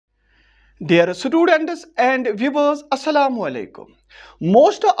Dear students and viewers, Assalamu alaikum.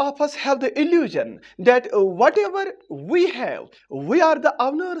 Most of us have the illusion that whatever we have, we are the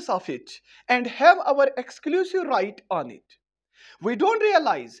owners of it and have our exclusive right on it. We don't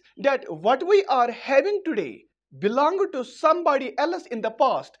realize that what we are having today belonged to somebody else in the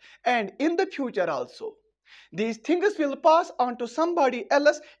past and in the future also. These things will pass on to somebody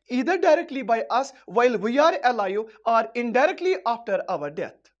else either directly by us while we are alive or indirectly after our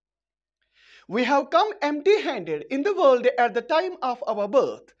death. We have come empty-handed in the world at the time of our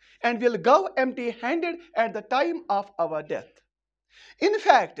birth and will go empty-handed at the time of our death. In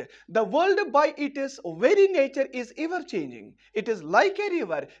fact, the world by its very nature is ever-changing. It is like a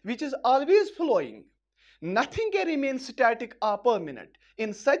river which is always flowing. Nothing can remain static or permanent.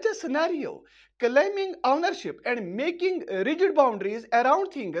 In such a scenario, claiming ownership and making rigid boundaries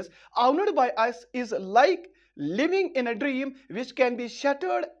around things owned by us is like living in a dream which can be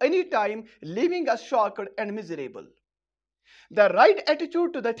shattered anytime, leaving us shocked and miserable. The right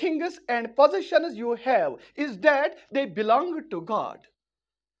attitude to the things and possessions you have is that they belong to God.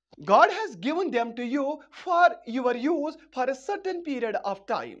 God has given them to you for your use for a certain period of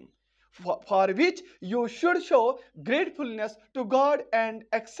time, for which you should show gratefulness to God and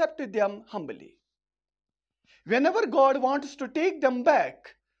accept them humbly. Whenever God wants to take them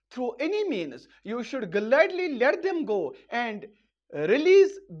back through any means, you should gladly let them go and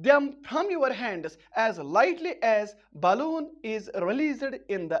release them from your hands as lightly as balloon is released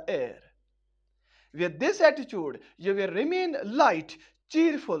in the air. With this attitude, you will remain light,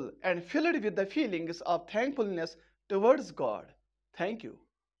 cheerful, and filled with the feelings of thankfulness towards God. Thank you.